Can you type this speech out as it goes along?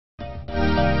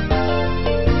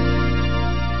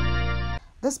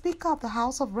The Speaker of the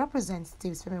House of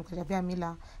Representatives,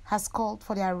 Gbajabiamila, has called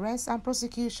for the arrest and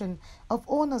prosecution of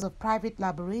owners of private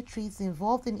laboratories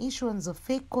involved in issuance of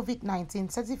fake COVID-19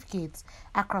 certificates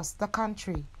across the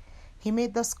country. He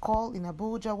made this call in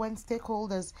Abuja when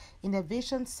stakeholders in the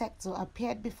aviation sector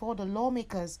appeared before the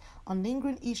lawmakers on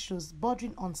lingering issues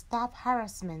bordering on staff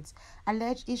harassment,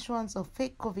 alleged issuance of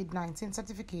fake COVID-19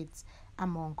 certificates,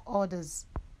 among others.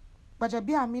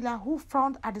 Gbajabiamila, who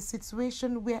frowned at the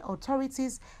situation where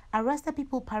authorities arrested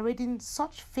people parading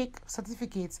such fake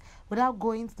certificates without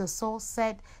going to the source,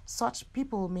 said such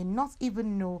people may not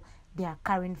even know they are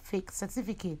carrying fake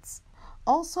certificates.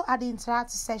 Also at the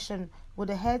interactive session with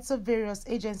the heads of various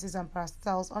agencies and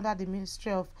parastatals under the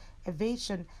Ministry of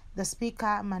Aviation, the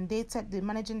Speaker mandated the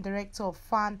Managing Director of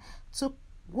Frowns to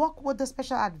work with the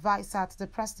Special Advisor to the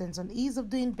President on ease of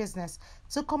doing business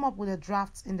to come up with a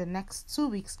draft in the next 2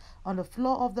 weeks on the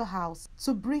floor of the House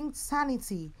to bring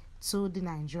sanity to the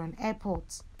Nigerian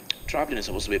airports. Traveling is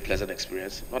supposed to be a pleasant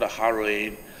experience, not a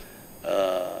harrowing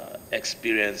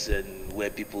experience where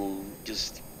people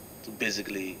just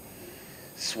basically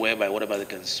swear by whatever they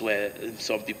can swear.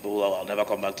 Some people, I'll never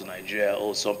come back to Nigeria,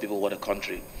 or some people want a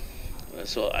country.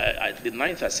 So the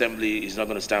Ninth Assembly is not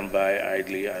going to stand by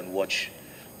idly and watch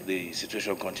the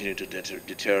situation continue to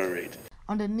deteriorate.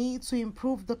 On the need to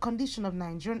improve the condition of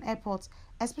Nigerian airports,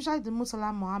 especially the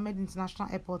Murtala Mohammed International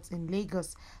Airport in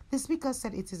Lagos, the Speaker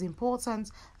said it is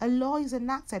important a law is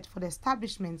enacted for the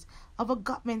establishment of a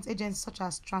government agency such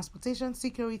as Transportation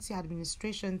Security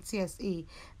Administration (TSA)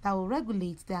 that will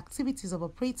regulate the activities of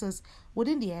operators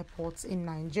within the airports in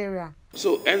Nigeria.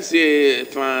 So, NCA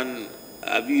fan,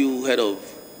 have you heard of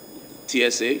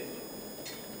TSA?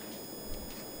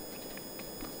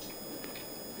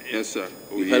 Yes, sir.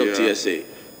 You've heard of TSA?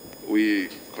 We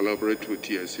collaborate with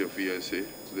TSA of VSA.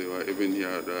 They were even here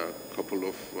a couple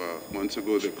of months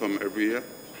ago. They come every year,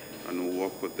 and we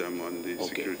work with them on the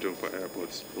security of our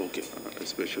airports,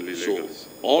 especially Lagos. So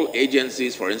all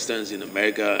agencies, for instance, in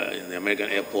America, in the American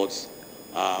airports,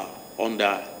 are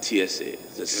under TSA,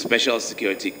 the special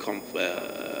security company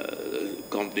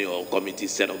or committee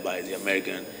set up by the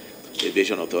American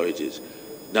aviation authorities.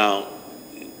 Now,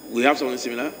 we have something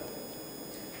similar?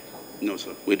 No,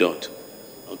 sir. We don't.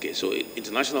 Okay, so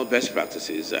international best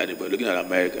practices, and if we're looking at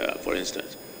America, for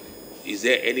instance, is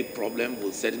there any problem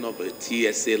with setting up a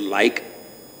TSA-like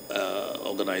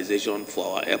organization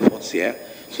for our airports here,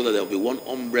 so that there will be one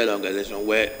umbrella organization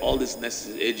where all these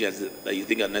necessary agencies that you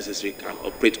think are necessary can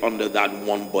operate under that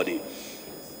one body?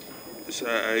 So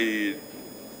I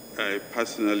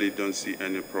personally don't see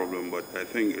any problem, but I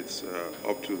think it's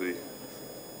up to the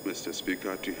Mr.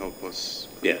 Speaker to help us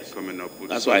coming up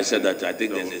with. That's why I said that I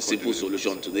think there's a simple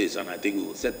solution to this, and I think we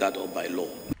will set that up by law.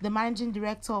 The Managing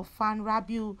Director of Frowns,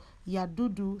 Rabiu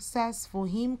Yadudu, says for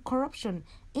him corruption,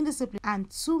 indiscipline and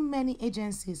too many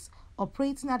agencies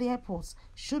operating at the airports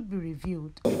should be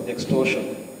reviewed.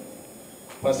 Extortion,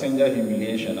 passenger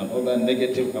humiliation and other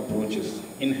negative approaches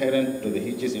inherent to the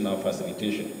hitches in our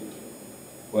facilitation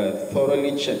were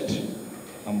thoroughly checked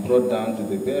and brought down to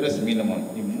the barest minimum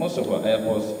in most of our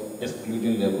airports,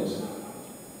 excluding Lagos.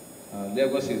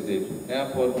 Lagos is the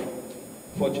airport,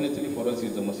 fortunately for us,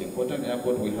 is the most important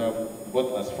airport we have,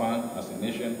 both as Frowns, as a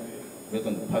nation, based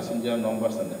on the passenger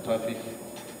numbers and the traffic,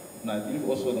 and I believe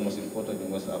also the most important in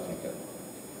West Africa.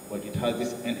 But it has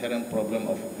this inherent problem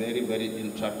of very, very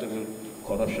intractable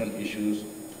corruption issues,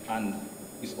 and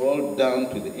it's all down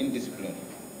to the indiscipline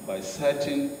by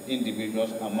certain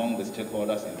individuals among the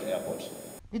stakeholders in the airports.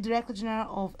 The Director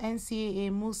General of NCAA,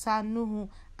 Musa Nuhu,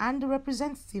 and the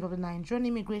representative of the Nigerian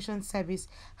Immigration Service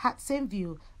had same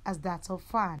view as that of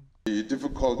Frowns. The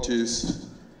difficulties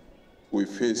we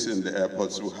face in the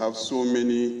airports, we have so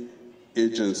many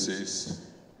agencies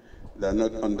that are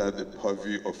not under the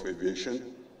purview of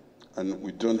aviation, and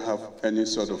we don't have any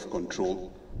sort of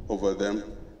control over them,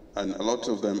 and a lot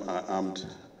of them are armed,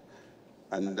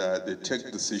 and they take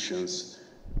decisions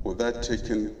without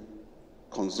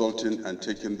consulting and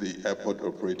taking the airport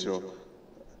operator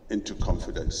into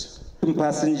confidence.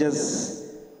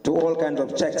 Passengers to all kinds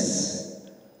of checks,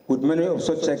 with many of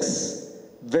such checks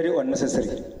very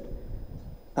unnecessary,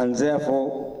 and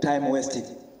therefore time wasting.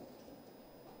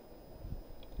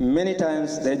 Many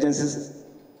times the agencies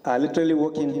are literally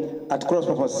working at cross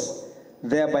purpose,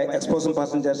 thereby exposing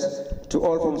passengers to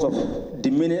all forms of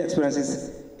demeaning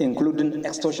experiences, including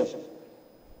extortion.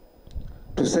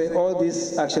 To say all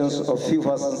these actions of few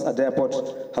persons at the airport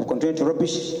have continued to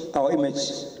rubbish our image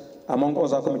among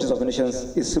other communities of the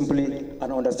nations is simply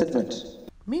an understatement.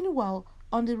 Meanwhile,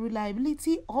 on the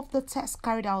reliability of the tests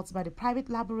carried out by the private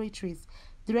laboratories,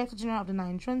 Director General of the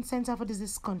Nigerian Center for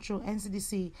Disease Control,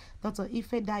 NCDC, Dr.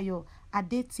 Ifedayo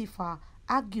Adetifa,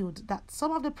 argued that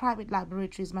some of the private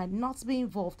laboratories might not be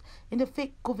involved in the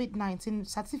fake COVID-19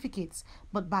 certificates,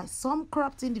 but by some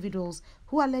corrupt individuals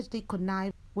who allegedly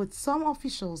connive with some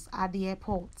officials at the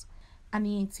airport.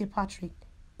 Aniyete Patrick,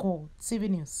 Go TV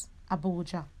News,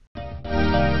 Abuja.